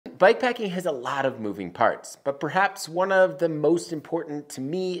Bikepacking has a lot of moving parts, but perhaps one of the most important to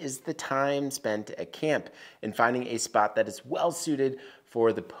me is the time spent at camp and finding a spot that is well suited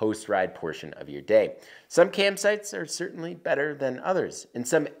for the post-ride portion of your day. Some campsites are certainly better than others, and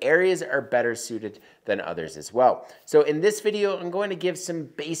some areas are better suited than others as well. So in this video, I'm going to give some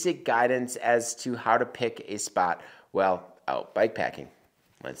basic guidance as to how to pick a spot while out bikepacking.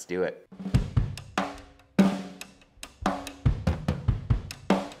 Let's do it.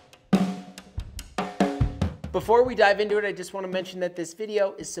 Before we dive into it, I just want to mention that this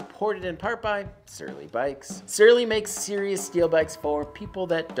video is supported in part by Surly Bikes. Surly makes serious steel bikes for people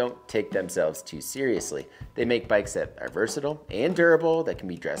that don't take themselves too seriously. They make bikes that are versatile and durable, that can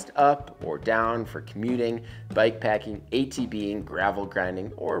be dressed up or down for commuting, bikepacking, ATVing, gravel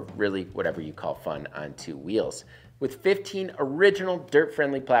grinding, or really whatever you call fun on two wheels. With 15 original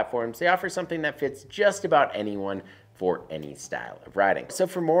dirt-friendly platforms, they offer something that fits just about anyone for any style of riding. So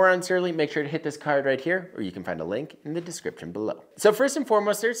for more on Surly, make sure to hit this card right here, or you can find a link in the description below. So first and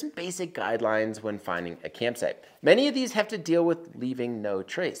foremost, there's some basic guidelines when finding a campsite. Many of these have to deal with leaving no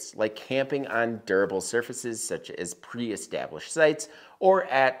trace, like camping on durable surfaces such as pre-established sites or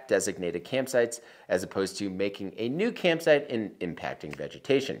at designated campsites, as opposed to making a new campsite and impacting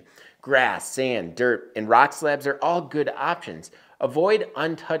vegetation. Grass, sand, dirt, and rock slabs are all good options. Avoid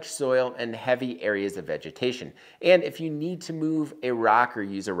untouched soil and heavy areas of vegetation. And if you need to move a rock or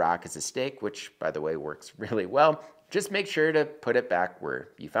use a rock as a stake, which by the way works really well, just make sure to put it back where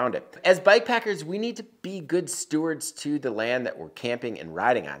you found it. As bikepackers, we need to be good stewards to the land that we're camping and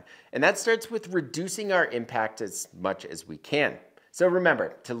riding on. And that starts with reducing our impact as much as we can. So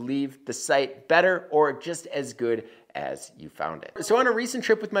remember to leave the site better or just as good as you found it. So on a recent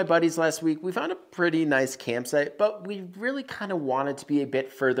trip with my buddies last week, we found a pretty nice campsite, but we really kind of wanted to be a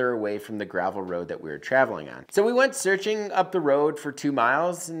bit further away from the gravel road that we were traveling on. So we went searching up the road for 2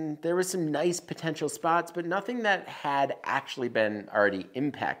 miles, and there were some nice potential spots, but nothing that had actually been already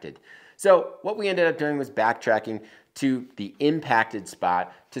impacted. So what we ended up doing was backtracking to the impacted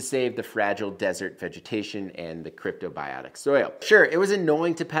spot to save the fragile desert vegetation and the cryptobiotic soil. Sure, it was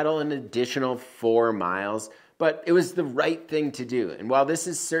annoying to pedal an additional 4 miles, but it was the right thing to do. And while this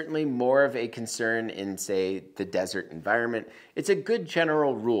is certainly more of a concern in, say, the desert environment, it's a good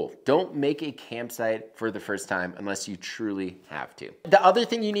general rule. Don't make a campsite for the first time unless you truly have to. The other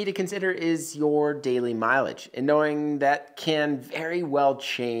thing you need to consider is your daily mileage, and knowing that can very well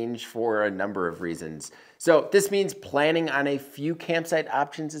change for a number of reasons. So this means planning on a few campsite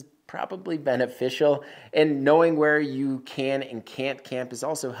options is probably beneficial, and knowing where you can and can't camp is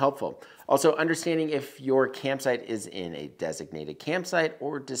also helpful. Also, understanding if your campsite is in a designated campsite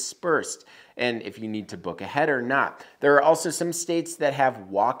or dispersed, and if you need to book ahead or not. There are also some states that have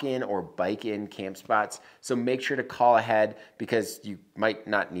walk-in or bike-in camp spots, so make sure to call ahead because you might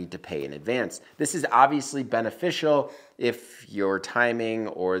not need to pay in advance. This is obviously beneficial if your timing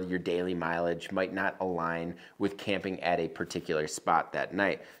or your daily mileage might not align with camping at a particular spot that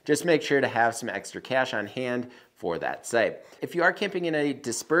night. Just make sure to have some extra cash on hand for that site. If you are camping in a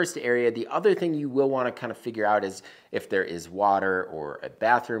dispersed area, the other thing you will want to kind of figure out is if there is water or a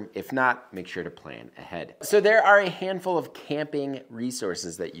bathroom. If not, make sure to plan ahead. So there are a handful of camping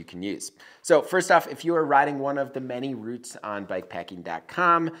resources that you can use. So first off, if you are riding one of the many routes on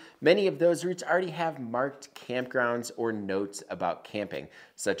BIKEPACKING.com, many of those routes already have marked campgrounds or notes about camping,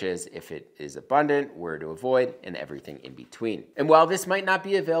 such as if it is abundant, where to avoid, and everything in between. And while this might not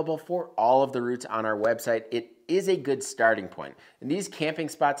be available for all of the routes on our website, it is a good starting point. And these camping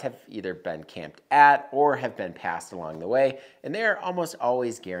spots have either been camped at or have been passed along the way, and they are almost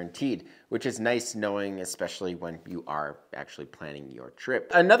always guaranteed, which is nice knowing, especially when you are actually planning your trip.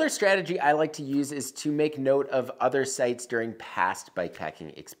 Another strategy I like to use is to make note of other sites during past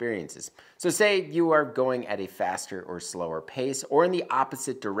bikepacking experiences. So say you are going at a faster or slower pace or in the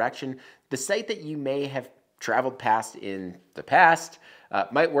opposite direction, the site that you may have traveled past in the past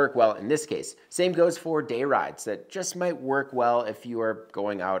might work well in this case. Same goes for day rides that just might work well if you are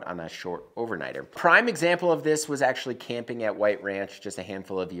going out on a short overnighter. Prime example of this was actually camping at White Ranch just a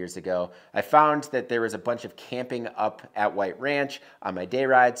handful of years ago. I found that there was a bunch of camping up at White Ranch on my day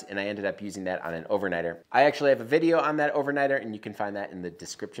rides, and I ended up using that on an overnighter. I actually have a video on that overnighter, and you can find that in the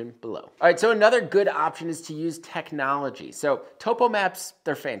description below. All right, so another good option is to use technology. So topo maps,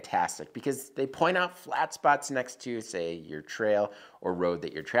 they're fantastic because they point out flat spots next to, say, your trail or road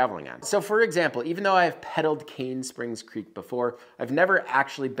that you're traveling on. So for example, even though I've pedaled Cane Springs Creek before, I've never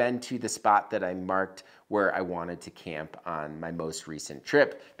actually been to the spot that I marked where I wanted to camp on my most recent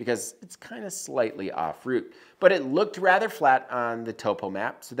trip because it's kind of slightly off route. But it looked rather flat on the topo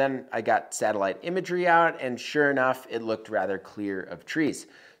map, so then I got satellite imagery out, and sure enough, it looked rather clear of trees.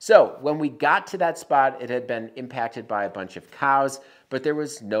 So when we got to that spot, it had been impacted by a bunch of cows, but there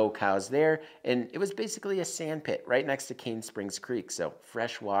was no cows there. And it was basically a sand pit right next to Cane Springs Creek. So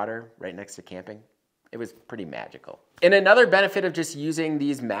fresh water right next to camping. It was pretty magical. And another benefit of just using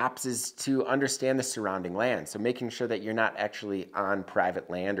these maps is to understand the surrounding land. So making sure that you're not actually on private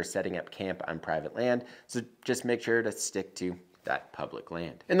land or setting up camp on private land. So just make sure to stick to that public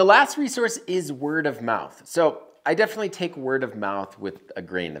land. And the last resource is word of mouth. So I definitely take word of mouth with a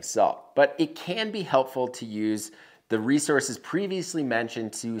grain of salt, but it can be helpful to use the resources previously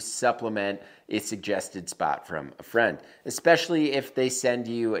mentioned to supplement a suggested spot from a friend, especially if they send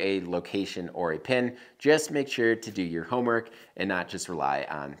you a location or a pin. Just make sure to do your homework and not just rely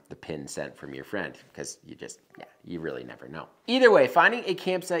on the pin sent from your friend, because you really never know. Either way, finding a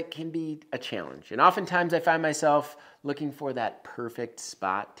campsite can be a challenge, and oftentimes I find myself looking for that perfect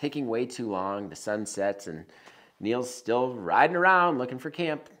spot, taking way too long, the sun sets and Neil's still riding around looking for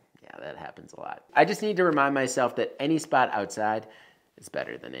camp. Yeah, that happens a lot. I just need to remind myself that any spot outside is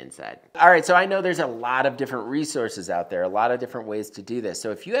better than inside. All right, so I know there's a lot of different resources out there, a lot of different ways to do this. So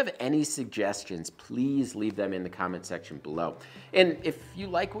if you have any suggestions, please leave them in the comment section below. And if you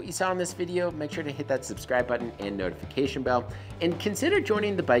like what you saw in this video, make sure to hit that subscribe button and notification bell. And consider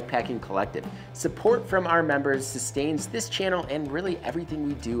joining the Bikepacking Collective. Support from our members sustains this channel and really everything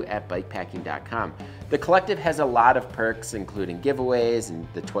we do at BIKEPACKING.com. The collective has a lot of perks, including giveaways and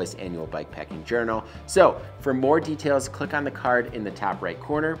the twice annual bikepacking journal. So for more details, click on the card in the top right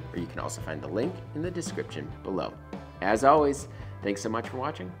corner, or you can also find the link in the description below. As always, thanks so much for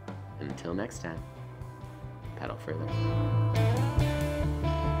watching, and until next time, pedal further.